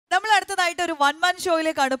മൂന്നാമതായിട്ട് ഒരു one man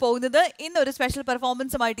ഷോയിലേക്കാണ് പോകുന്നത്. ഇന്ന് ഒരു സ്പെഷ്യൽ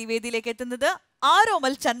പെർഫോമൻസുമായിട്ട് ഈ വേദിയിലേക്ക് എത്തുന്നത്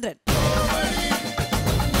ആരോമൽ ചന്ദ്രൻ.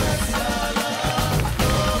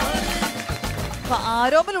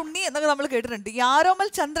 ആരോമൽ ഉണ്ണി എന്നൊക്കെ നമ്മൾ കേട്ടിട്ടുണ്ട്. ഈ ആരോമൽ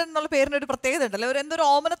ചന്ദ്രൻ എന്നുള്ള പേരിന് ഒരു പ്രത്യേകത ഉണ്ടല്ലോ. എന്തൊരു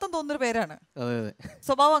ഓമനത്വം തോന്നുന്നൊരു പേരാണ്.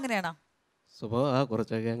 സ്വഭാവം അങ്ങനെയാണോ?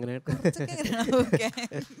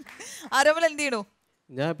 ആരോമൽ എന്ത് ചെയ്യണു?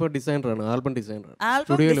 ഞാൻ ഇപ്പോൾ ഡിസൈനറാണ്, ആൽബം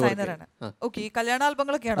ഡിസൈനറാണ്. ഓക്കെ, കല്യാണ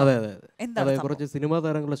ആൽബങ്ങളൊക്കെയാണ്. അതെ അതെ. അതെ, കുറച്ച് സിനിമാ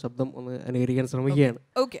താരങ്ങളുടെ ശബ്ദം ഒന്ന് അനുകരിക്കാൻ ശ്രമിക്കുകയാണ്.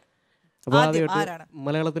 അപ്പോൾ ആദ്യമായിട്ട്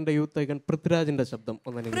മലയാളത്തിന്റെ യൂത്ത് ഐക്കൺ പൃഥ്വിരാജിന്റെ ശബ്ദം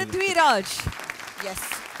ഒന്ന് അനുകരിക്കും. Prithviraj. Yes.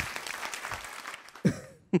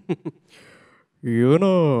 You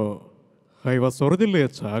know, I was originally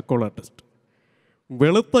a charcoal artist.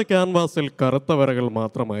 വെളുത്ത ക്യാൻവാസിൽ കറുത്ത വരകൾ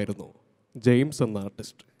മാത്രമായിരുന്നു ജെയിംസ് എന്ന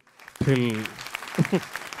artist.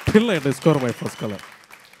 Till I discovered my first color.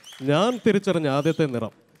 ഞാൻ തിരിച്ചറിഞ്ഞ ആദ്യത്തെ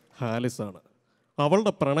നിറം ഹാലിസാണ്.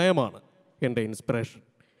 അവളുടെ പ്രണയമാണ് എൻ്റെ ഇൻസ്പിറേഷൻ.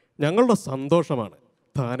 ഞങ്ങളുടെ സന്തോഷമാണ്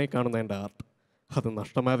താനെ കാണുന്ന എൻ്റെ ആർട്ട്. അത്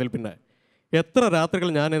നഷ്ടമായതിൽ പിന്നെ എത്ര രാത്രികൾ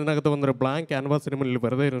ഞാൻ ഇതിനകത്ത് വന്നൊരു ബ്ലാങ്ക് ക്യാൻവാസിന് മുന്നിൽ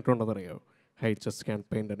വെറുതെ ഇരുന്നിട്ടുണ്ടെന്നറിയോ? I just can't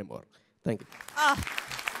paint anymore. Thank you.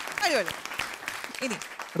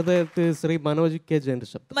 അടുത്ത ശ്രീ മനോജ് കെ ജയന്റെ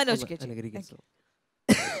ശബ്ദം.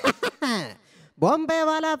 ബോംബെ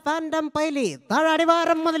വാല ഫാൻഡം പൈലി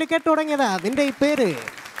താഴടിവാരം മുതൽ കേട്ടു തുടങ്ങിയതാ നിന്റെ ഈ പേര്.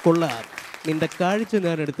 കൊള്ളാം. നിന്റെ കാഴ്ച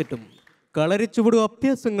ഞാൻ എടുത്തിട്ടും കളരിച്ചുവിടും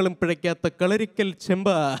അഭ്യാസങ്ങളും പിഴയ്ക്കാത്ത കളരിക്കൽ ചെമ്പ.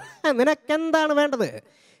 നിനക്കെന്താണ് വേണ്ടത്?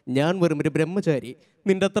 ഞാൻ വെറും ഒരു ബ്രഹ്മചാരി.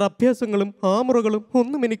 നിന്റെ അത്ര അഭ്യാസങ്ങളും ആമുറകളും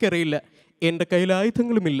ഒന്നും എനിക്കറിയില്ല. എൻ്റെ കയ്യിൽ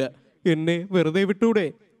ആയുധങ്ങളുമില്ല. എന്നെ വെറുതെ വിട്ടൂടെ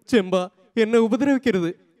ചെമ്പ. എന്നെ ഉപദ്രവിക്കരുത്.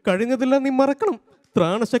 കഴിഞ്ഞതെല്ലാം നീ മറക്കണം.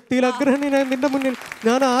 ത്രാണശക്തിയിൽ അഗ്രഹണീയനായ നിന്റെ മുന്നിൽ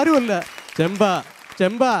ഞാൻ ആരുമല്ല. ചെമ്പ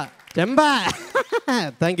ചെമ്പ ചെമ്പ.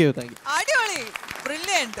 Thank you.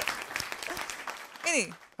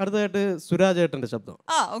 അടുത്തതായിട്ട് സുരാജേട്ടന്റെ ശബ്ദം.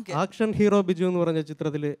 ആക്ഷൻ ഹീറോ ബിജു എന്ന് പറഞ്ഞ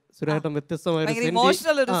ചിത്രത്തില് സുരാജേട്ടൻ വ്യത്യസ്തമായ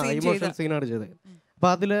ഇമോഷണൽ സീനാണ് ചെയ്തത്. അപ്പൊ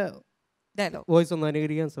അതില് വോയിസ് ഒന്ന്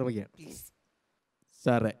അനുകരിക്കാൻ ശ്രമിക്കുകയാണ്.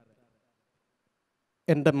 സാറേ,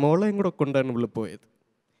 എൻ്റെ മോളെയും കൂടെ കൊണ്ടാണ് ഇവിടെ പോയത്.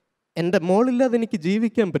 എൻ്റെ മോളില്ലാതെ എനിക്ക്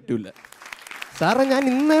ജീവിക്കാൻ പറ്റൂല. സാറേ, ഞാൻ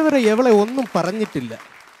ഇന്നേ വരെ എവളെ ഒന്നും പറഞ്ഞിട്ടില്ല.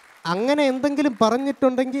 അങ്ങനെ എന്തെങ്കിലും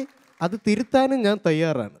പറഞ്ഞിട്ടുണ്ടെങ്കിൽ അത് തിരുത്താനും ഞാൻ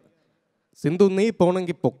തയ്യാറാണ്. സിന്ധു, നീ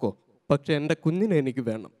പോണെങ്കിൽ പൊക്കോ, പക്ഷെ എൻ്റെ കുഞ്ഞിനെ എനിക്ക്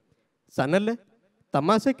വേണം. സനല്ലേ,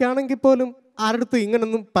 തമാശക്കാണെങ്കിൽ പോലും ആരടുത്തും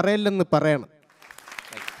ഇങ്ങനൊന്നും പറയല്ലെന്ന് പറയണം.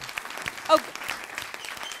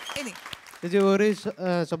 ഒരു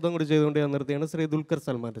ശബ്ദം കൂടി ചെയ്തുകൊണ്ട് ഞാൻ നിർത്തിയാണ്. ശ്രീ ദുൽഖർ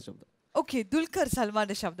സൽമാന്റെ ശബ്ദം. ദുൽഖർ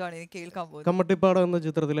സൽമാന്റെ ശബ്ദമാണ് എനിക്ക് കേൾക്കാൻ പോകുന്നത്. കമ്മട്ടിപ്പാടം എന്ന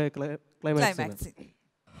ചിത്രത്തിലെ ക്ലൈമാക്സ്.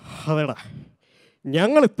 അതെടാ,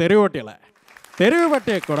 ഞങ്ങൾ തെരുവോട്ടികളെ, തെരുവ്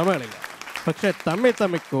പട്ടിയെ കുടമകളില്ല. പക്ഷെ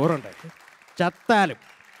തമ്മി കൂറുണ്ട്. ചത്താലും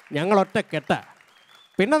ഞങ്ങൾ ഒറ്റ കെട്ട.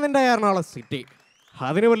 പിന്നെ നിന്റെ എറണാകുളം സിറ്റി,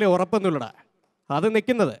 അതിന് വലിയ ഉറപ്പൊന്നുമില്ലടാ. അത്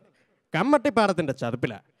നിൽക്കുന്നത് കമ്മട്ടിപ്പാടത്തിൻ്റെ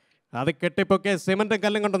ചതുപ്പിലാണ്. അത് കെട്ടിപ്പൊക്കെ സിമൻറ്റും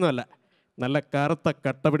കല്ലും കൊണ്ടൊന്നുമല്ല, നല്ല കറുത്ത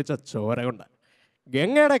കട്ട പിടിച്ച ചോര കൊണ്ട്.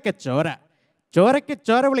 ഗംഗയുടെയൊക്കെ ചോര. ചോരയ്ക്ക്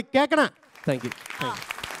ചോര വിളി കേൾക്കണ. Thank you.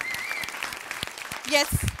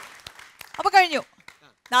 യെസ്. അപ്പോൾ കഴിഞ്ഞു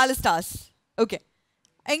 4 സ്റ്റാർസ്. ഓക്കെ,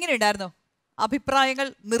 എങ്ങനെയുണ്ടായിരുന്നു അഭിപ്രായങ്ങൾ,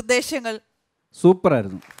 നിർദ്ദേശങ്ങൾ?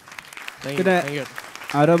 സൂപ്പറായിരുന്നു. പിന്നെ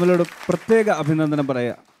ആരോമലോട് പ്രത്യേക അഭിനന്ദനം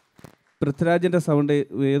പറയാം. പൃഥ്വിരാജിൻ്റെ സൗണ്ട്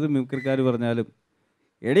ഏത് മിമിക്രിക്കാർ പറഞ്ഞാലും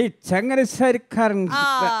എടി ചങ്ങരശ്ശേരിക്കാരൻ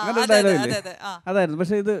അങ്ങനെ ഡയലോഗില്ലേ, അതായിരുന്നു.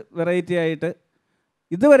 പക്ഷെ ഇത് വെറൈറ്റി ആയിട്ട്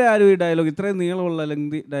ഇതുവരെ ആരും ഈ ഡയലോഗ് ഇത്രയും നീളമുള്ള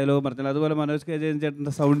ലെങ്തി ഡയലോഗ് പറഞ്ഞില്ല. അതുപോലെ മനോജ് കെ ജയൻ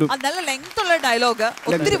ചേട്ടൻ്റെ സൗണ്ടും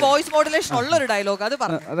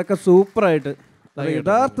അതൊക്കെ സൂപ്പറായിട്ട്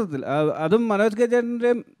യഥാർത്ഥത്തിൽ. അതും മനോജ് കെ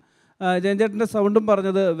ജയൻ്റെയും ജയൻ ചേട്ടൻ്റെ സൗണ്ടും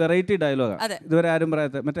പറഞ്ഞത് വെറൈറ്റി ഡയലോഗാണ്. ഇതുവരെ ആരും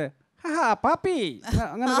പറയാത്ത മറ്റേ പാപ്പി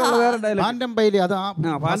അങ്ങനെയുള്ള വേറെ ഡയലോഗ്.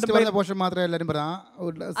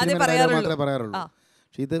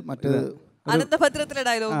 ഇത് മറ്റേത്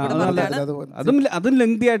അതും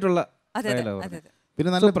ലെങ്തി ആയിട്ടുള്ള ഡയലോഗ്.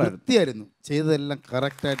 പിന്നെ നല്ല വൃത്തിയായിരുന്നു ചെയ്തതെല്ലാം.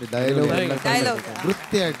 കറക്റ്റായിട്ട് ഡയലോഗ്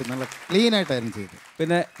വൃത്തിയായിട്ട് നല്ല ക്ലീൻ ആയിട്ടായിരുന്നു ചെയ്തത്.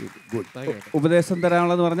 പിന്നെ ഉപദേശം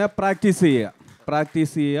തരാനുള്ളതെന്ന് പറഞ്ഞാൽ പ്രാക്ടീസ് ചെയ്യുക,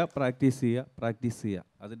 പ്രാക്ടീസ് ചെയ്യുക, പ്രാക്ടീസ് ചെയ്യുക, പ്രാക്ടീസ് ചെയ്യുക.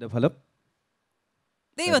 അതിന്റെ ഫലം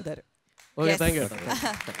ദൈവം തരും.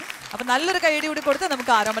 അപ്പൊ നല്ലൊരു കൈയടി കൂടി കൊടുത്ത്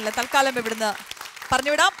നമുക്ക് ആരോമലിനെ തൽക്കാലം ഇവിടുന്ന്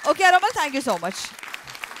പറഞ്ഞുവിടാം. Okay Aromal, thank you so much.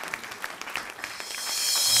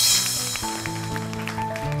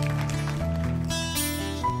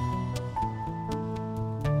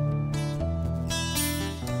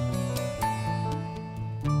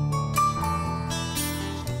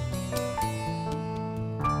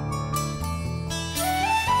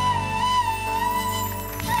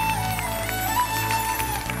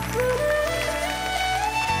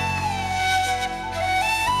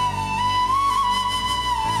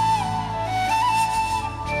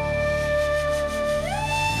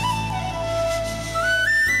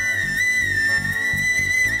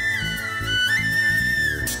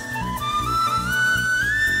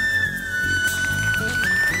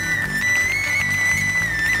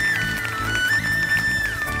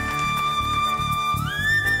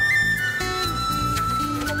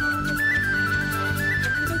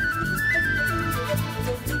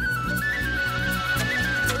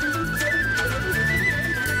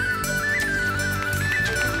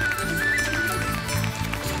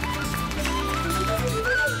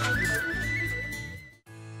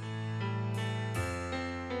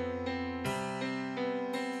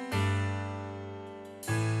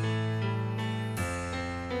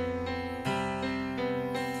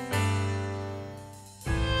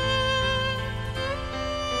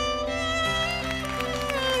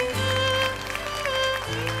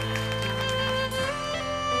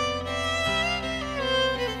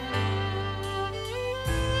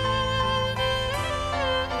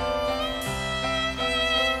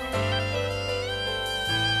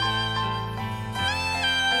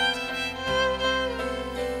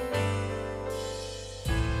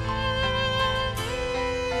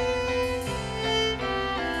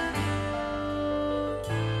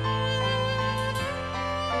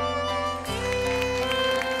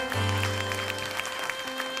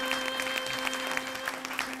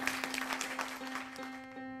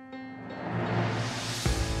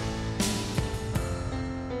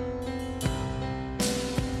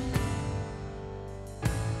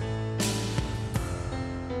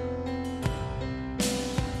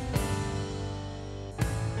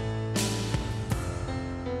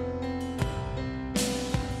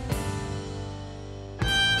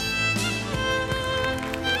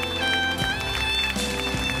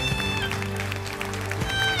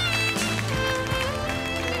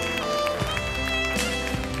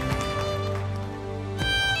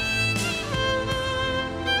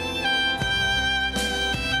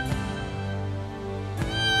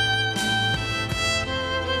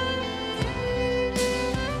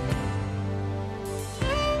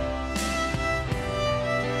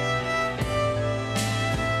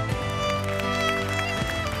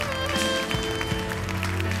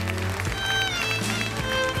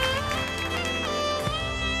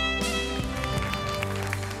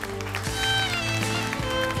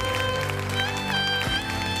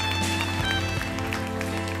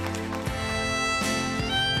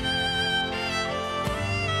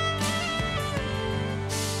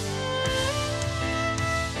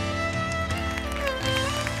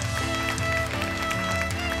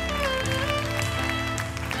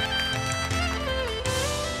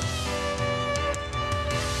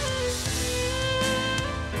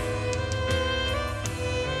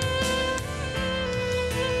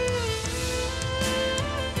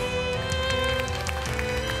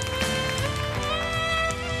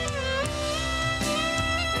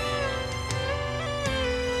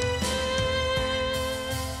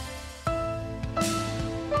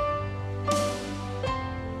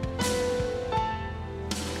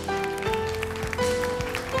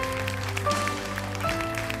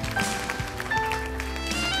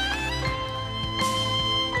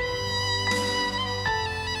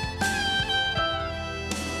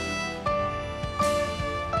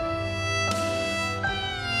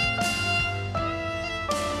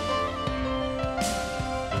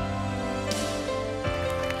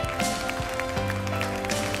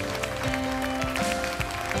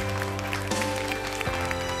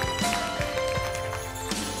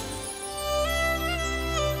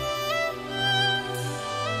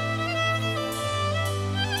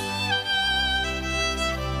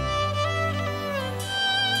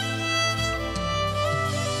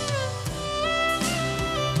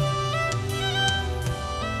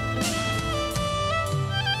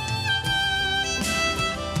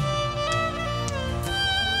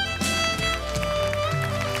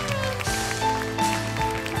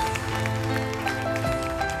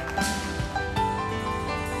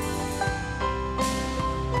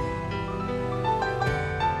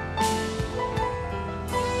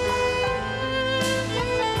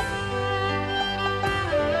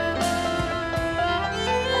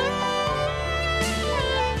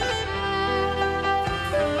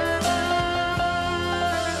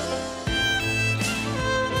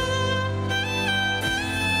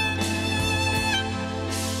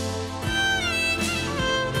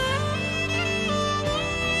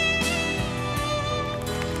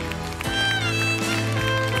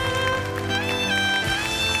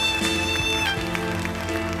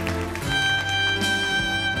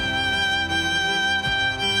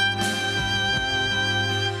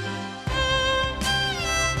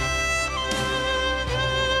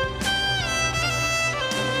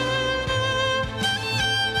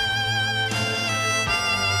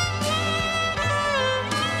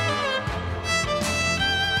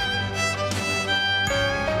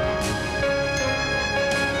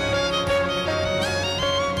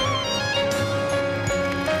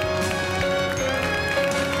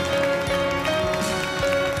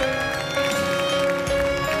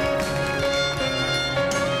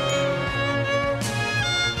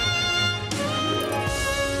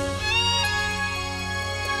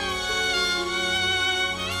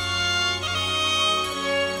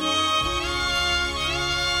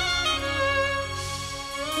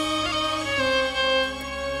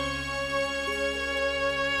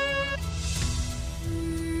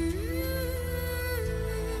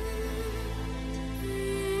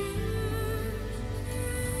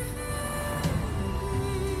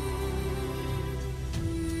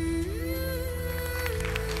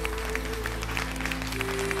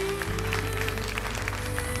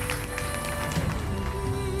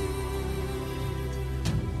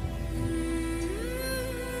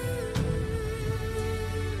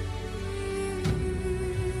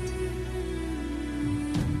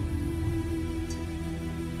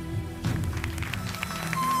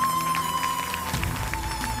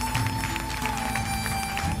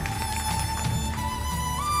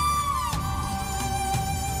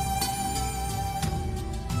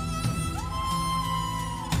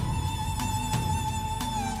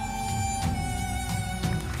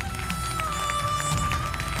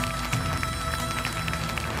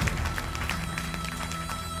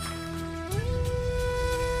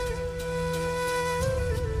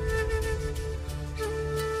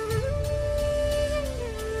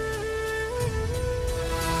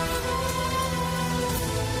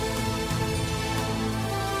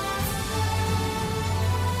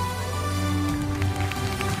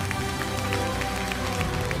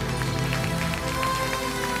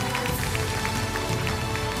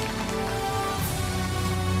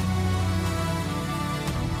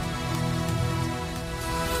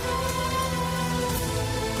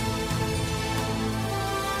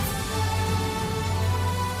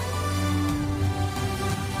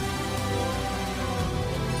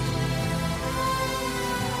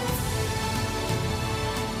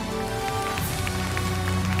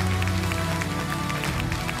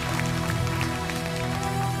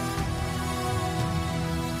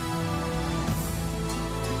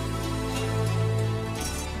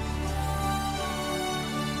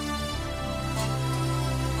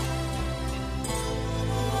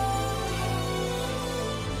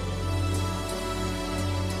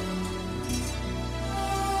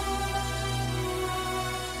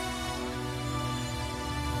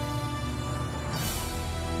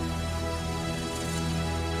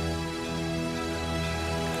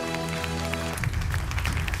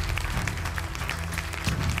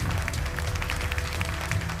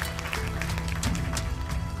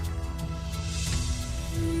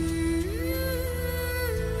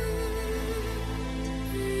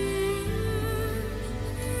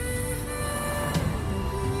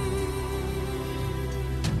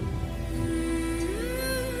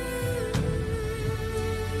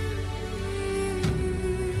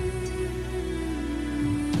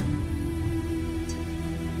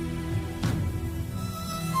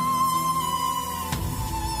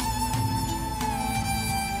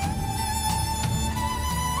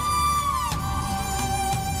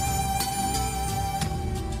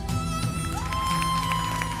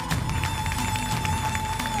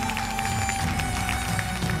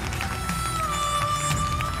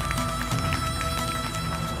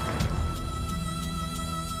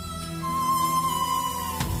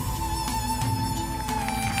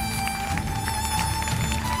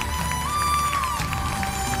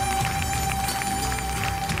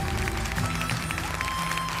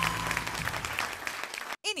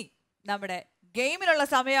 നമ്മുടെ ഗെയിമിനുള്ള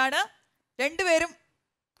സമയമാണ്. രണ്ടുപേരും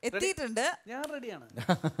എത്തിയിട്ടുണ്ട്. ഞാൻ റെഡിയാണ്.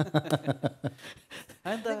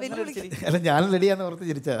 അല്ല ഞാൻ റെഡിയാന്ന് ഓർത്ത്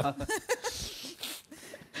ചിരിച്ചാ.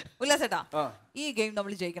 ഉല്ലാസേട്ടാ, ഈ ഗെയിം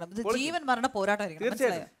നമ്മൾ ജയിക്കണം. ഇത് ജീവൻ മരണ പോരാട്ടമായിരിക്കും.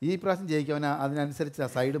 ഈ പ്രാവശ്യം ജയിക്കാൻ അതിനനുസരിച്ച്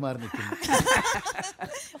സൈഡ് മാറി നിൽക്കുന്നു.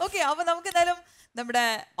 ഓക്കെ, അപ്പൊ നമുക്ക് എന്തായാലും നമ്മുടെ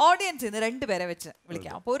ഓഡിയൻസിൽ നിന്ന് 2 പേരെ വെച്ച്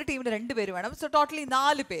വിളിക്കാം. അപ്പൊ ഒരു ടീമിന് 2 പേര് വേണം. സോ ടോട്ടലി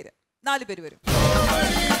 4 പേര് വരും.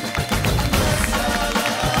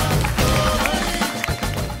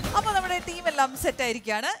 അപ്പൊ നമ്മുടെ ടീം എല്ലാം സെറ്റ്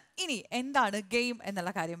ആയിരിക്കുകയാണ്. ഇനി എന്താണ് ഗെയിം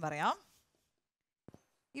എന്നുള്ള കാര്യം പറയാം.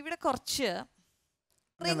 ഇവിടെ കുറച്ച്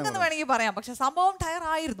റിംഗ് എന്ന് വേണമെങ്കിൽ പറയാം, പക്ഷെ സംഭവം ടയർ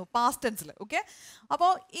ആയിരുന്നു പാസ്റ്റ് ടെൻസിൽ. ഓക്കെ,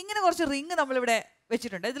 അപ്പോൾ ഇങ്ങനെ കുറച്ച് റിംഗ് നമ്മളിവിടെ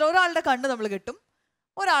വെച്ചിട്ടുണ്ട്. ഇതിൽ ഒരാളുടെ കണ്ണ് നമ്മൾ കെട്ടും,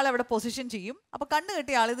 ഒരാളവിടെ പൊസിഷൻ ചെയ്യും. അപ്പോൾ കണ്ണ്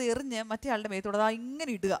കെട്ടിയ ആൾ ഇത് എറിഞ്ഞ് മറ്റേ ആളുടെ മേത്തോടെ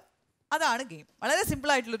ഇങ്ങനെ ഇടുക. അതാണ് ഗെയിം. വളരെ സിമ്പിൾ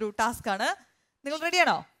ആയിട്ടുള്ളൊരു ടാസ്ക് ആണ്. നിങ്ങൾ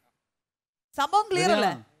റെഡിയാണോ? സംഭവം ക്ലിയർ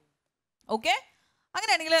അല്ലേ? ഓക്കെ,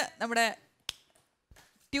 അങ്ങനെയാണെങ്കിൽ നമ്മുടെ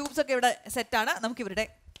ട്യൂബ്സ് ഒക്കെ ഇവിടെ സെറ്റാണ്. നമുക്ക് ഇവരുടെ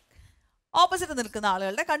ഓപ്പോസിറ്റ് നിൽക്കുന്ന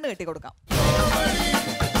ആളുകളുടെ കണ്ണ് കെട്ടി കൊടുക്കാം.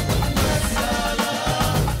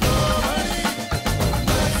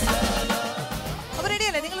 അപ്പൊ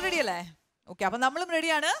റെഡിയല്ലേ? നിങ്ങൾ റെഡിയല്ലേ? ഓക്കെ, അപ്പൊ നമ്മളും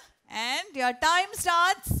റെഡിയാണ്. And your time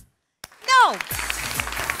starts now.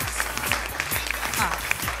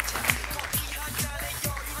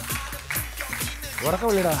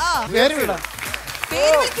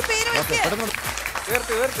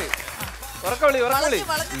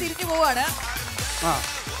 വളഞ്ഞ് തിരിഞ്ഞു പോവാണ്.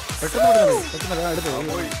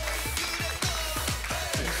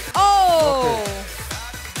 ഓ,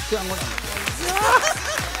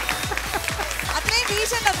 അത്രയും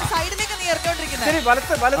വീശണ്ട. സൈഡിലേക്ക് നീ ഇറങ്ങിക്കൊണ്ടിരിക്കുന്നത്.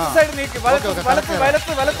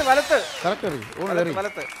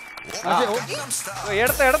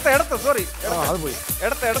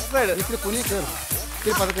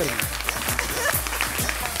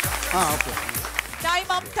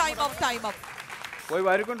 Time up. പോയി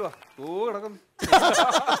വാരിക്കൊണ്ടു വാ. കിടക്കുന്നു.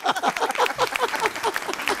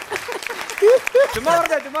 ചുമ്മാ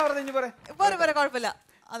പറഞ്ഞ കുഴപ്പമില്ല,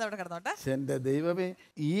 അതവിടെ കിടന്നോട്ടെ. എന്റെ ദൈവമേ,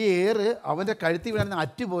 ഈ ഏറ് അവന്റെ കഴുത്തി വീണ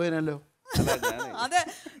അറ്റു പോയനല്ലോ. അതെ,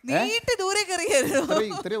 നീട്ടി ദൂരെ കയറിയായിരുന്നു.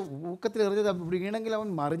 ഇത്രയും ഊക്കത്തിൽ എറിഞ്ഞത് വീണെങ്കിൽ അവൻ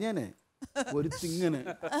മറിഞ്ഞേനെ. ഒരു തിങ്ങനെ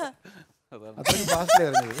അത്രയും ഫാസ്റ്റ്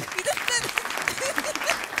എറിഞ്ഞത്.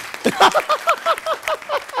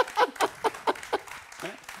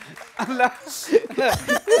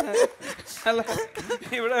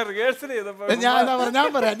 ഇവിടെ റിഹേഴ്സൽ ചെയ്തപ്പോ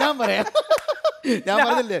ഞാൻ പറയാം ഞാൻ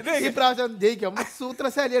പറഞ്ഞില്ലേ ഈ പ്രാവശ്യം ജയിക്കും.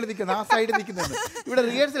 സൂത്രശാലിയാണ് നിൽക്കുന്നത്, ആ സൈഡിൽ നിൽക്കുന്നത്. ഇവിടെ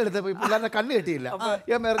റിഹേഴ്സൽ എടുത്തപ്പോ പിള്ളേരുടെ കണ്ണ് കെട്ടിയില്ല.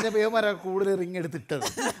 ഞാൻ എറിഞ്ഞപ്പോ ഏമാരാ കൂടുതൽ റിങ് എടുത്തിട്ടത്.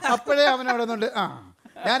 അപ്പോഴേ അവൻ അവിടെ നിന്നുണ്ട്.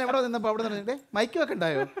 ഞാൻ എവിടെ നിന്നപ്പോ അവിടെ നിന്നിട്ട് മൈക്ക്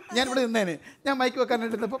വെക്കണ്ടായോ? ഞാൻ ഇവിടെ നിന്നേന്. ഞാൻ മൈക്ക് വെക്കാൻ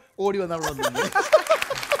നിന്നപ്പോ ഓടി വന്ന അവിടെ നിന്ന്.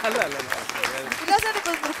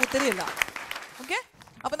 കുത്തരിയല്ല. ഓക്കെ,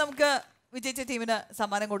 അപ്പൊ നമുക്ക് വിജയിച്ച ടീമിന്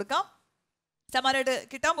സമ്മാനം കൊടുക്കാം. സമ്മാനമായിട്ട്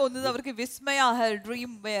കിട്ടാൻ പോകുന്നത് അവർക്ക് വിസ്മയ ഹെയർ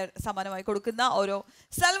ഡ്രീം വെയർ സമ്മാനമായി കൊടുക്കുന്ന ഓരോ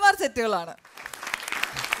സൽവാർ സെറ്റുകളാണ്.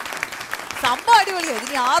 സംഭവം അടിപൊളിയാണ്.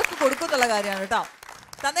 ഇതിന് ആർക്ക് കൊടുക്കും എന്നുള്ള കാര്യമാണ് കേട്ടോ.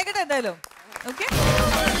 തന്നേക്കട്ടെ എന്തായാലും. ഓക്കെ,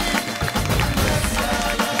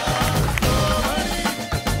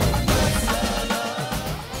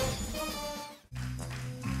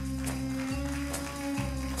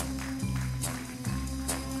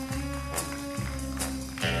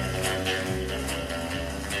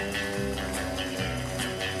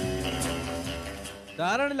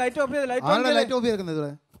 ലൈറ്റ് ഓഫ് ചെയ്ത് ലൈറ്റ് ഓഫ് ചെയ്തേക്കുന്നത്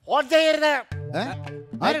ഓൺ ചെയ്യരുത്.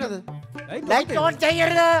 ആരാണത്? ലൈറ്റ് ഓൺ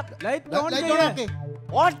ചെയ്യരുത്. ലൈറ്റ് ഓൺ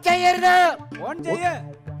ഓൺ ചെയ്യരുത്. ഓൺ ചെയ്യേ.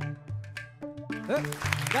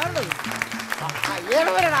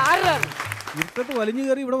 ഇരുട്ടത്ത് വലിഞ്ഞു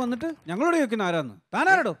കയറി ഇവിടെ വന്നിട്ട് ഞങ്ങളോട് ചോദിക്കുന്ന ആരാന്ന്?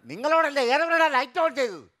 താനാരടോ? നിങ്ങളോടല്ലേ ഏറെവരാ ലൈറ്റ് ഓൺ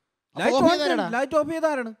ചെയ്തത്? Light of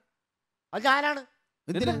ചെയ്താരാണ്? അത് ഞാനാണ്.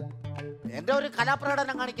 എന്റെ ഒരു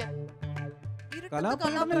കലാപ്രകടനം കാണിക്കാൻ.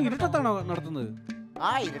 കലാപ്രകടനം ഇരുട്ടത്താണോ നടത്തുന്നത്?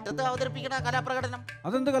 ആ, ഇരുട്ടത്ത് അവതരിപ്പിക്കുന്ന കലാപ്രകടനം.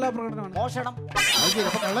 അതെന്ത് കലാപ്രകടനമാണ്? മോഷണം.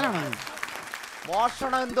 കള്ളനാണ്.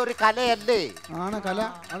 മോഷണം എന്തൊരു കലയല്ലേ? ആണ് കല.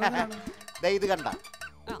 ഇത് കണ്ട,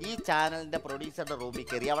 ഈ ചാനലിന്റെ പ്രൊഡ്യൂസറുടെ റൂമിൽ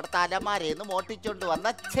കയറി അവിടുത്തെ അലമാരേന്ന് മോട്ടിച്ചോണ്ട് വന്ന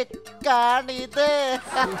ചെക്കാണിത്.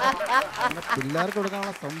 പിള്ളേർക്ക്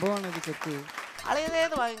കൊടുക്കാനുള്ള സംഭവമാണ് ഇത്. ചെക്ക്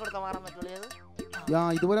അളിയതേത് വാങ്ങിക്കൊടുത്ത മാറാൻ പറ്റുള്ളത്?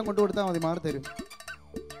 ഇതുപോലെ കൊണ്ടു കൊടുത്താൽ മതി, മാറി തരും.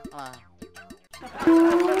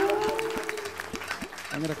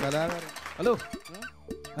 ഭയങ്കര കലാകാരൻ. ഹലോ,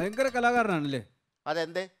 ഭയങ്കര കലാകാരനാണല്ലേ?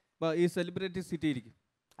 അതെന്തേ? ഈ സെലിബ്രിറ്റി സിറ്റി ഇരിക്കും.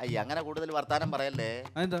 അയ്യ, അങ്ങനെ കൂടുതൽ വർത്താനം പറയല്ലേ.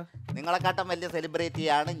 അതെന്താ? നിങ്ങളെക്കാട്ടും വലിയ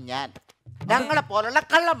സെലിബ്രിറ്റിയാണ് ഞാൻ. ഞങ്ങളെ പോലുള്ള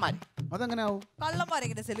കള്ളന്മാർ. അതെങ്ങനെ ആവും?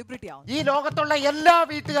 കള്ളന്മാരെങ്ങനെ സെലിബ്രിറ്റി ആവും? ഈ ലോകത്തുള്ള എല്ലാ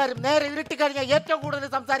വീട്ടുകാരും നേരെ ഇരുട്ടി കഴിഞ്ഞാൽ ഏറ്റവും കൂടുതൽ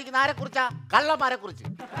സംസാരിക്കുന്ന ആരെ കുറിച്ചാ? കള്ളന്മാരെ കുറിച്ച്.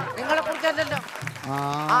 നിങ്ങളെ കുറിച്ചല്ലല്ലോ.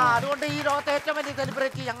 അതുകൊണ്ട് ഈ ലോകത്തെ ഏറ്റവും വലിയ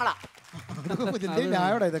സെലിബ്രിറ്റി ഞങ്ങളാ.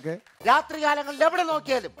 ഇതൊക്കെ രാത്രി കാലങ്ങളിൽ എവിടെ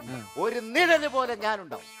നോക്കിയാലും ഒരു നിഴല് പോലെ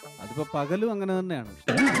ഞാനുണ്ടാവും. അതിപ്പോ പകലും അങ്ങനെ തന്നെയാണ്.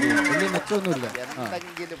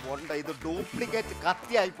 എന്തെങ്കിലും ഉണ്ട്. ഇത് ഡ്യൂപ്ലിക്കേറ്റ്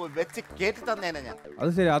കത്തിയായി പോയി വെച്ച് കേട്ടി തന്നേനെ ഞാൻ. അത്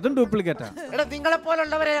ശരി, അതും ഡ്യൂപ്ലിക്കേറ്റാ. എടാ നിങ്ങളെ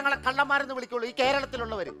പോലുള്ളവരെ ഞങ്ങളെ കള്ളന്മാരെന്ന് വിളിക്കുള്ളൂ. ഈ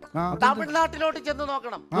കേരളത്തിലുള്ളവര് തമിഴ്നാട്ടിലോട്ട് ചെന്ന്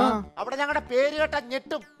നോക്കണം. അവിടെ ഞങ്ങളുടെ പേര് കേട്ടാ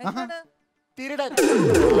ഞെട്ടും. തിരുടൻ,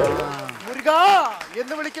 മുരുകാ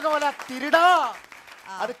എന്ന് വിളിക്കുന്ന പോലെ തിരുടാ.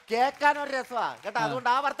 അത് കേക്കാൻ ഒരു രസമാ കേട്ടോ. അതുകൊണ്ട്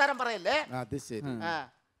ആ വർത്താനം പറയല്ലേ. അത് ശരി.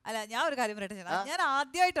 അല്ല, ഞാൻ ഒരു കാര്യം പറയട്ടെ. ഞാൻ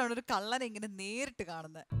ആദ്യമായിട്ടാണ് ഒരു കള്ളനെ ഇങ്ങനെ നേരിട്ട്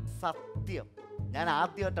കാണുന്നത്. സത്യം, ഞാൻ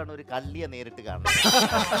ആദ്യമായിട്ടാണ് ഒരു കള്ളിയെ നേരിട്ട് കാണുന്നത്.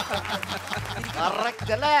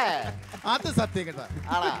 കറക്റ്റ് അല്ലേ? അത് സത്യം കേട്ടാ.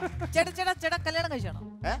 ആണാ? ചേട്ടാ കല്യാണം കഴിച്ചാണോ?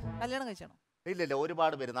 കല്യാണം കഴിച്ചാണോ? ഇല്ല,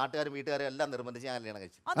 ഒരുപാട് പേര് നാട്ടുകാരും വീട്ടുകാരും എല്ലാം നിർബന്ധിച്ച് ഞാൻ കല്യാണം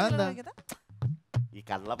കഴിച്ചു. ഈ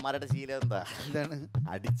കള്ളന്മാരുടെ ശീലം എന്താ?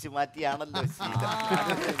 അടിച്ചു മാറ്റിയാണല്ലോ ശീലം.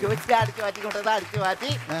 അടിച്ചു മാറ്റിക്കൊണ്ടത് അടിച്ചു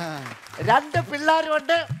മാറ്റി. 2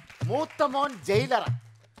 പിള്ളേരുണ്ട്. മൂത്ത മോൻ ജയിലറ.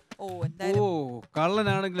 ഓ,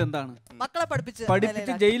 കള്ളനാണെങ്കിൽ എന്താണ് മക്കളെ പഠിപ്പിച്ച്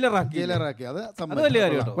ജയിലറാക്കി. അത് വലിയ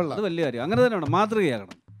കാര്യം കേട്ടോ. അത് വലിയ കാര്യം. അങ്ങനെ തന്നെ വേണം,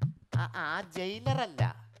 മാതൃകയാകണം. ആ ജയിലറല്ല,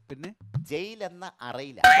 പിന്നെ ജയിൽ എന്ന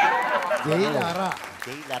അറയില.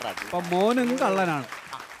 മോനും കള്ളനാണ്.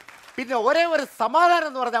 പിന്നെ ഒരേ ഒരു സമാധാനം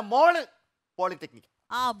എന്ന് പറഞ്ഞാൽ മോള് പോളിടെക്നിക്.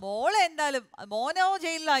 മോളെ എന്തായാലും മോനോ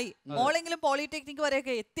ജയിലിലായി, മോളെങ്കിലും പോളിടെക്നിക്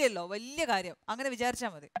വരെയൊക്കെ എത്തിയല്ലോ. വലിയ കാര്യം. അങ്ങനെ വിചാരിച്ചാ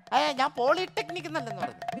മതി. ഞാൻ പോളിടെക്നിക് എന്നല്ലെന്ന്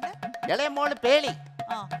പറഞ്ഞു. പിന്നെ ഇളയ മോള് പേളി.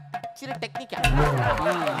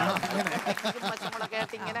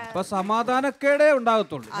 സമാധാനക്കേടേ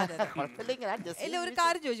ഉണ്ടാകത്തുള്ളൂ. ഒരു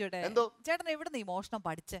കാര്യം ചോദിച്ചോട്ടെ, ചേട്ടൻ എവിടെ നീ മോഷണം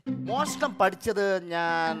പഠിച്ചേ? മോഷണം പഠിച്ചത്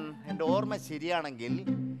ഞാൻ, എന്റെ ഓർമ്മ ശരിയാണെങ്കിൽ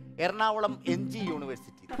Ernakulam NG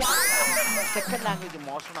university. Second language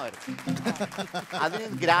മോഷണമായിരുന്നു. അതിന്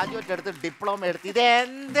ഗ്രാജുവേറ്റ് എടുത്ത് ഡിപ്ലോമ എടുത്ത്.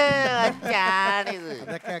 ഇതെന്ത്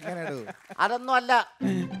അതൊന്നും അല്ല.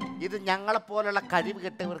 ഇത് ഞങ്ങളെ പോലുള്ള കഴിവ്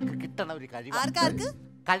കെട്ടവർക്ക് കിട്ടണ ഒരു കഴിവ്.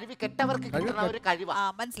 കഴിവ് കെട്ടവർക്ക് കിട്ടണ ഒരു കഴിവാ.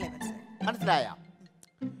 മനസ്സിലായ?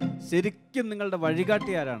 ശരിക്കും നിങ്ങളുടെ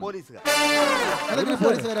വഴികാട്ടി ആരാണ്?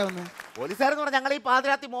 പോലീസുകാരെന്ന് പറഞ്ഞാൽ ഞങ്ങൾ ഈ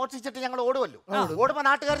പാതിരാത്രി മോഷിച്ചിട്ട് ഞങ്ങൾ ഓടുമല്ലോ. ഓടുമ്പോ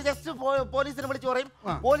നാട്ടുകാർ ജസ്റ്റ് പോലീസിനെ വിളിച്ച് പറയും.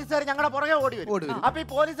 പോലീസുകാർ ഞങ്ങളുടെ പുറകെ ഓടി വരും. അപ്പൊ ഈ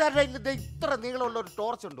പോലീസുകാരുടെ ഇത്ര നീളമുള്ള ഒരു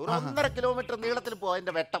ടോർച്ച് ഉണ്ട്. ഒരു 1.5 കിലോമീറ്റർ നീളത്തിൽ പോകും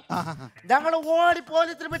അതിന്റെ വെട്ടം. ഞങ്ങൾ ഓടി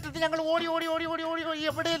പോലീസിനെ വിട്ടിട്ട് ഞങ്ങൾ ഓടി ഓടി ഓടി ഓടി ഓടി ഓടി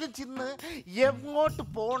എവിടെയെങ്കിലും ചെന്ന് എങ്ങോട്ട്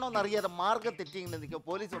പോകണമെന്നറിയാതെ മാർഗം തെറ്റി ഇങ്ങനെ നിൽക്കും.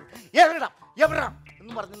 പോലീസ് എവിടാം എവിടാം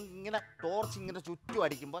എന്ന് പറഞ്ഞ് ഇങ്ങനെ ടോർച്ച് ഇങ്ങനെ ചുറ്റും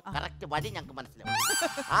അടിക്കുമ്പോൾ കറക്റ്റ് വഴി ഞങ്ങൾക്ക് മനസ്സിലാവും.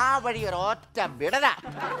 ആ വഴി ഒരൊറ്റ വിടല.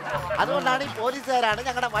 അതുകൊണ്ടാണ് ഈ പോലീസുകാരാണ്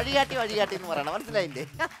ഞങ്ങളുടെ വഴികാട്ടി എന്ന് പറയണത്. മനസ്സിലായില്ലേ?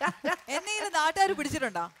 എന്തെങ്കിലും നാട്ടുകാർ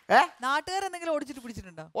പിടിച്ചിട്ടുണ്ടോ? നാട്ടുകാർ എന്തെങ്കിലും ഓടിച്ചിട്ട്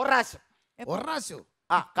പിടിച്ചിട്ടുണ്ടോ? ഒറാശോ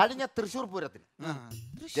കഴിഞ്ഞ തൃശ്ശൂർ പൂരത്തിന്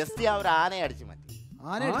ജസ്റ്റ് ആ ഒരു ആനയെ അടിച്ചു മാറ്റി.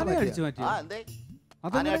 എന്തേ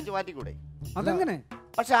ആന അടിച്ചു മാറ്റിക്കൂടെ? അതെങ്ങനെ?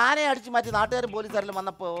 പക്ഷെ ആനയെ അടിച്ചു മാറ്റി നാട്ടുകാരും പോലീസുകാരെല്ലാം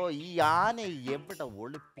വന്നപ്പോ ഈ ആനയെ എവിടെ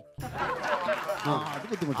ഒളിപ്പിക്കും?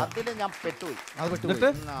 അതില് ഞാൻ പെട്ടുപോയി.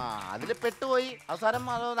 അതില് പെട്ടുപോയി. അവസാനം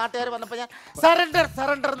നാട്ടുകാർ വന്നപ്പോ ഞാൻ സറണ്ടർ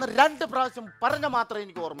സറണ്ടർ എന്ന് 2 പ്രാവശ്യം പറഞ്ഞ മാത്രമേ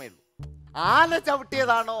എനിക്ക് ഓർമ്മയുള്ളൂ. ആന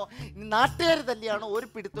ചവിട്ടിയതാണോ നാട്ടുകാർ തന്നെയാണോ ഒരു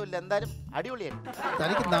പിടുത്തമില്ല. എന്തായാലും അടിപൊളിയായിരുന്നു.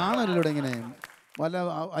 തനിക്ക് നാണല്ലോ ഇങ്ങനെ വല്ല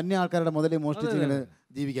അന്യ ആൾക്കാരുടെ മുതലേ മോഷ്ടിച്ച് ഇങ്ങനെ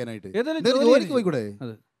ജീവിക്കാനായിട്ട്. പോയിക്കൂടെ?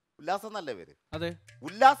 ഉല്ലാസ് എന്നല്ലേ പേര്?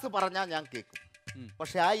 ഉല്ലാസ് പറഞ്ഞാൽ ഞാൻ കേൾക്കും.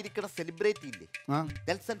 പക്ഷെ ആ ഇരിക്കുന്ന സെലിബ്രിറ്റി ഇല്ലേ,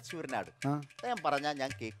 നെൽസൺ ശൂരനാട്, ഞാൻ പറഞ്ഞാൽ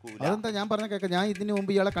ഞാൻ കേൾക്കൂല. അതെന്താ ഞാൻ പറഞ്ഞ കേൾക്കാം? ഞാൻ ഇതിന്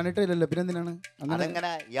മുമ്പ് ഇയാളെ കണ്ടിട്ടില്ലല്ലോ. പിന്നെ എന്തിനാണ്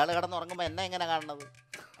അതെങ്ങനെ? ഇയാള് കിടന്നുറങ്ങുമ്പോ എന്നെ എങ്ങനെ കാണുന്നത്?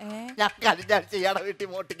 ഞാൻ കഴിഞ്ഞ ആഴ്ച ഇയാളെ വീട്ടിൽ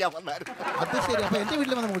മോട്ടിക്കാൻ വന്നായിരുന്നു. അത് ശരി. അപ്പൊ എന്റെ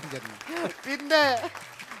വീട്ടിൽ വന്ന് മോട്ടിച്ചായിരുന്നു. പിന്നെ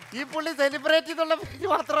ഈ പുള്ളി സെലിബ്രിറ്റി എന്നുള്ള പേര്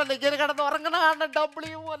മാത്രമല്ല, ഇങ്ങനെ കിടന്ന് ഉറങ്ങണ കാണണം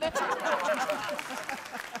W പോലെ.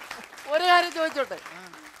 ഒരു കാര്യം ചോദിച്ചോട്ടെ,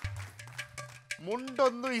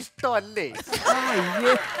 മുണ്ടൊന്നും ഇഷ്ടമല്ലേ?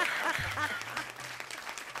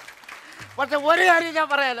 പക്ഷെ ഒരു കാര്യം ഞാൻ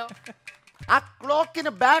പറയാലോ, ആ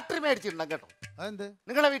ക്ലോക്കിന് ബാറ്ററി മേടിച്ചിട്ടുണ്ടോ കേട്ടോ?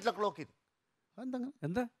 നിങ്ങളെ വീട്ടിലെ ക്ലോക്കിന്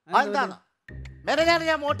എന്താണ് മെനഞ്ഞാണ്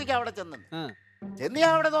ഞാൻ മോട്ടിക്ക് അവിടെ ചെന്ന് ഞാൻ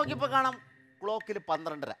അവിടെ നോക്കിയപ്പോ കാണാം ക്ലോക്കിൽ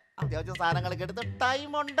 12:30. അത്യാവശ്യം സാധനങ്ങളൊക്കെ എടുത്ത്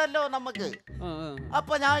ടൈം ഉണ്ടല്ലോ നമുക്ക്.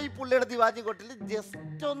 അപ്പൊ ഞാൻ ഈ പുള്ളിയുടെ ദിവാജി കൊട്ടിൽ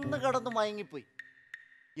ജസ്റ്റ് ഒന്ന് കിടന്ന് മയങ്ങിപ്പോയി.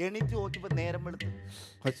 എണീറ്റ് നോക്കിയപ്പോ നേരം വെളുത്ത്.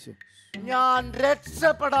 ഞാൻ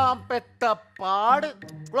രക്ഷപ്പെടാൻ പെട്ട പാട്.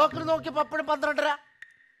 ക്ലോക്കിൽ നോക്കിയപ്പോ അപ്പോഴും 12:30.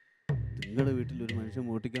 നിങ്ങളുടെ വീട്ടിൽ ഒരു മനുഷ്യൻ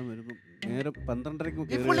മോട്ടിക്കാൻ വരുമ്പോ നേരം 12:30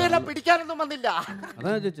 ഈ പുള്ളിയെല്ലാം പിടിക്കാനൊന്നും വന്നില്ല.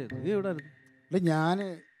 അതാ ചോദിച്ചത്. നീ എവിടെ? ഞാന്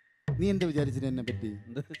നീ എന്താ വിചാരിച്ചിട്ട് എന്നെ പറ്റി?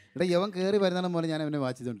 ഇവിടെ യവൻ കയറി വരുന്ന പോലെ ഞാൻ അവനെ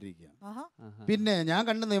വാച്ച് ചെയ്തോണ്ടിരിക്കുക. പിന്നെ ഞാൻ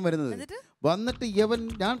കണ്ടു നീ വരുന്നത് വന്നിട്ട് യവൻ,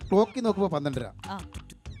 ഞാൻ ക്ലോക്കിൽ നോക്കുമ്പോ 12:30.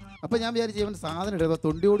 അപ്പൊ ഞാൻ വിചാരിച്ചു ഇവൻ സാധനം എടുക്കുക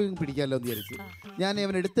തൊണ്ടിയോടി പിടിക്കാമല്ലോ എന്ന് വിചാരിച്ചു. ഞാൻ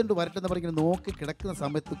ഇവൻ എടുത്തിട്ട് വരട്ടെന്ന് പറഞ്ഞ് നോക്കി കിടക്കുന്ന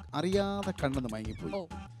സമയത്ത് അറിയാതെ കണ്ണെന്ന് മയങ്ങിപ്പോയി.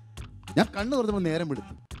 ഞാൻ കണ്ണ് തുറന്നപ്പോൾ നേരം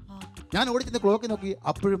എടുത്തു. ഞാൻ ഓടിച്ചെന്ന് ക്ലോക്കിൽ നോക്കി,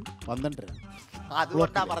 അപ്പോഴും 12:30.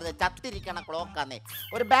 അതുകൊണ്ടാ പറഞ്ഞ ചത്തിരിക്കണ ക്ലോക്കാന്നേ.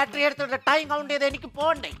 ഒരു ബാറ്ററി എടുത്തിട്ട് ടൈം കൗണ്ട് ചെയ്ത് എനിക്ക്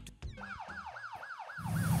പോണ്ടേ.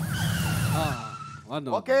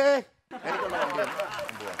 ഓക്കേ,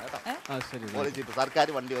 സർക്കാർ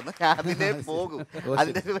വണ്ടി വന്ന് അതിലേ പോകും.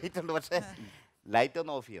 അതിന്റെ വെയിറ്റ് ഉണ്ട്. പക്ഷെ ലൈറ്റ്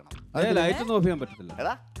ഒന്ന് ഓഫ് ചെയ്യണം. ലൈറ്റ് ഓഫ് ചെയ്യാൻ പറ്റത്തില്ല.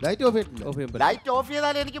 ലൈറ്റ് ഓഫ്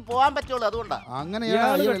ചെയ്താലേ എനിക്ക് പോകാൻ പറ്റുള്ളൂ. അതുകൊണ്ടാണ്.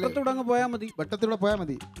 അങ്ങനെയാണ്. പോയാൽ മതി, വെട്ടത്തിലൂടെ പോയാൽ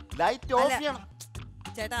മതി. ലൈറ്റ് ഓഫ് ചെയ്യണം.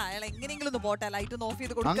 ചേട്ടാ അയാൾ എങ്ങനെയെങ്കിലും ഒന്ന് പോട്ടെ, ലൈറ്റ് ഒന്ന് ഓഫ്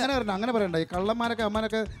ചെയ്ത് കൊടുക്കുക. അങ്ങനെ പറയണ്ട. ഈ കള്ളന്മാരൊക്കെ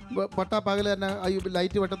അമ്മമാരൊക്കെ പട്ടാ പകല് തന്നെ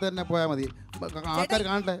ലൈറ്റ് വെട്ടത്തിൽ തന്നെ പോയാൽ മതി. ആൾക്കാർ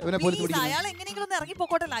കാണട്ടെ ഇവനെ പോലീസ് പിടിക്കുന്നു. അയാൾ എങ്ങനെയെങ്കിലും ഒന്ന് ഇറങ്ങി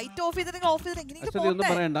പോട്ടെ. ലൈറ്റ് ഓഫ് ചെയ്തിട്ട് ഓഫ് ചെയ്തിട്ട് എങ്ങനെയെങ്കിലും ഒന്നും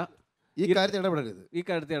പറയണ്ട. ഈ കാര്യത്തിൽ ഇടപെടരുത്.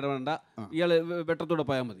 ഇയാള് വെട്ടത്തൂടെ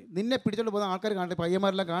പോയാൽ മതി. നിന്നെ പിടിച്ചോണ്ട് പോകുന്ന ആൾക്കാർ കാണട്ടെ,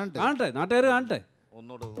 പയ്യന്മാരെല്ലാം കാണട്ടെ, നാട്ടുകാർ കാണട്ടെ.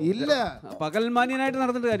 ഇല്ല, പകൽമാന്യനായിട്ട്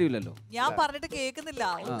നടന്നിട്ട് കാര്യമില്ലല്ലോ. ഞാൻ പറഞ്ഞിട്ട് കേൾക്കുന്നില്ല.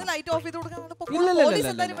 ഒന്ന് ലൈറ്റ് ഓഫ് ചെയ്ത് കൊടുക്കാൻ.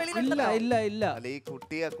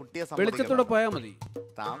 വെളിച്ചത്തൂടെ പോയാൽ മതി.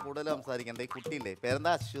 താൻ കൂടുതൽ സംസാരിക്കണ്ട. ഈ കുട്ടിയില്ലേ,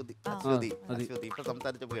 പേരെന്താ? അശ്വതി. ഇപ്പൊ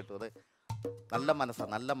സംസാരിച്ചപ്പോ കേട്ടു. അത് നല്ല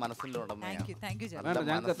മനസ്സാണ്, നല്ല മനസ്സിന്റെ ഉടമയാണ്,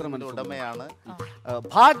 ഉടമയാണ്,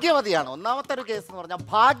 ഭാഗ്യവതിയാണ്. ഒന്നാമത്തെ ഒരു കേസ് എന്ന് പറഞ്ഞാൽ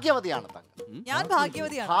ഭാഗ്യവതിയാണ്. ഞാൻ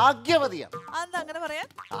ഭാഗ്യവതിയാണ്.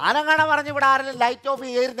 ആനങ്ങാണ പറഞ്ഞു ഇവിടെ ആരെങ്കിലും ലൈറ്റ് ഓഫ്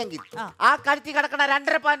ചെയ്തിരുന്നെങ്കിൽ ആ കഴുത്തി കിടക്കണ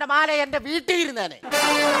 2.5 പവന്റെ മാല എന്റെ വീട്ടിൽ ഇരുന്നേനെ.